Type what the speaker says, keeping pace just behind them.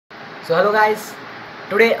So hello guys,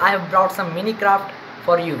 today I have brought some mini craft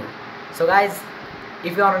for you. So guys,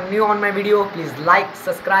 if you are new on my video, please like,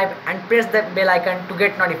 subscribe and press the bell icon to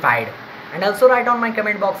get notified. And also write on my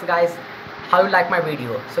comment box guys how you like my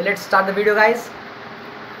video. So let's start the video guys.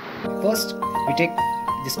 First we take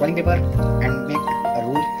this quelling paper and make a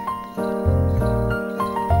rule.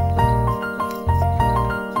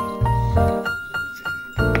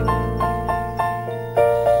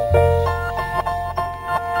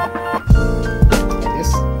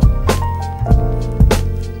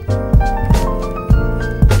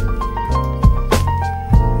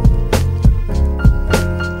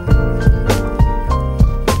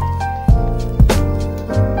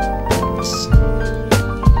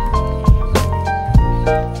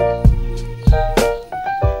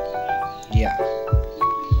 Yeah,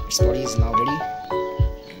 its body is now ready.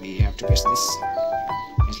 We have to paste this.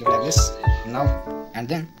 It's look like this now, and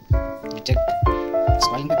then we take this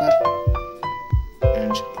quelling paper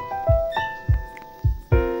and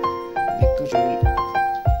make a rule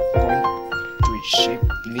according to its shape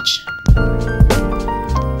in which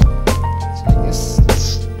it's like this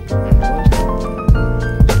and roll.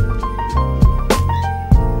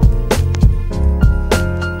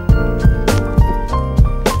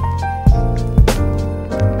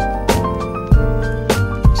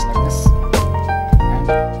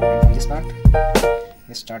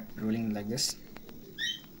 Start rolling like this.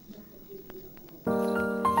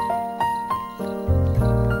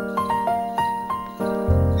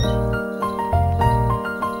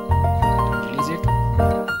 Release it.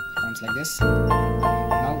 Comes like this.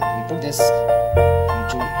 Now we put this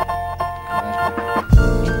into our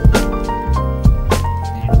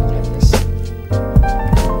and it looks like this.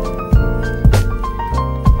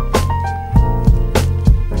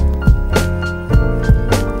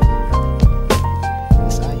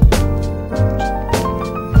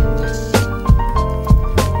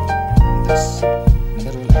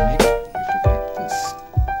 Another roll I make, we put like this.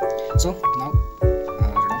 So now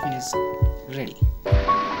our dolphin is ready.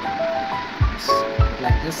 Let's put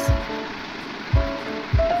like this,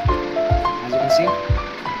 as you can see.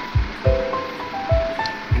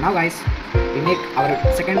 And now guys, we make our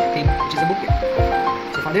second thing, which is a bouquet.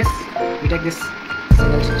 So for this, we take this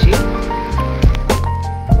single sheet,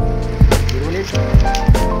 we roll it.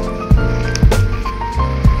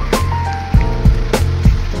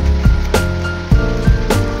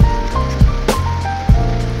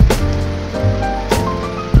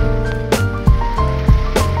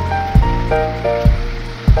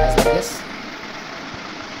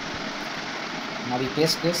 Now we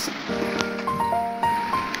paste this.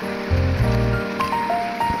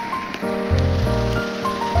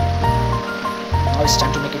 Now it's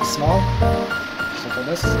time to make it small. So for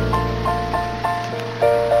this,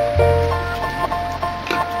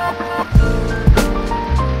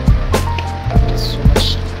 it is so much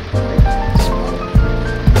small.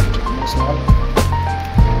 More small.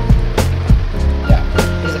 Yeah,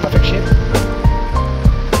 it is a perfect shape.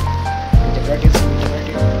 Decorate it.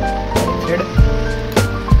 Thread.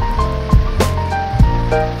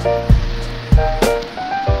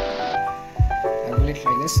 I roll it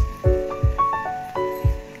like this.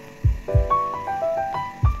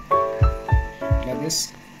 Like this.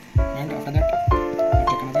 And after that, I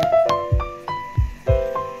take another.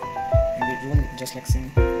 And we roll just like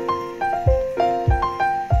same.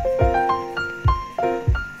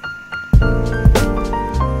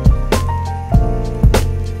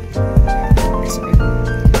 It's okay.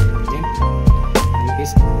 Then I will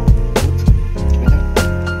paste both together.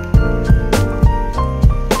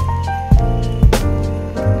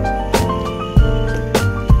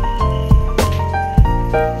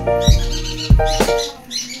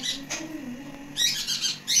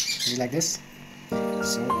 Like this.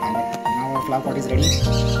 So now our flower pot is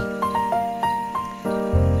ready.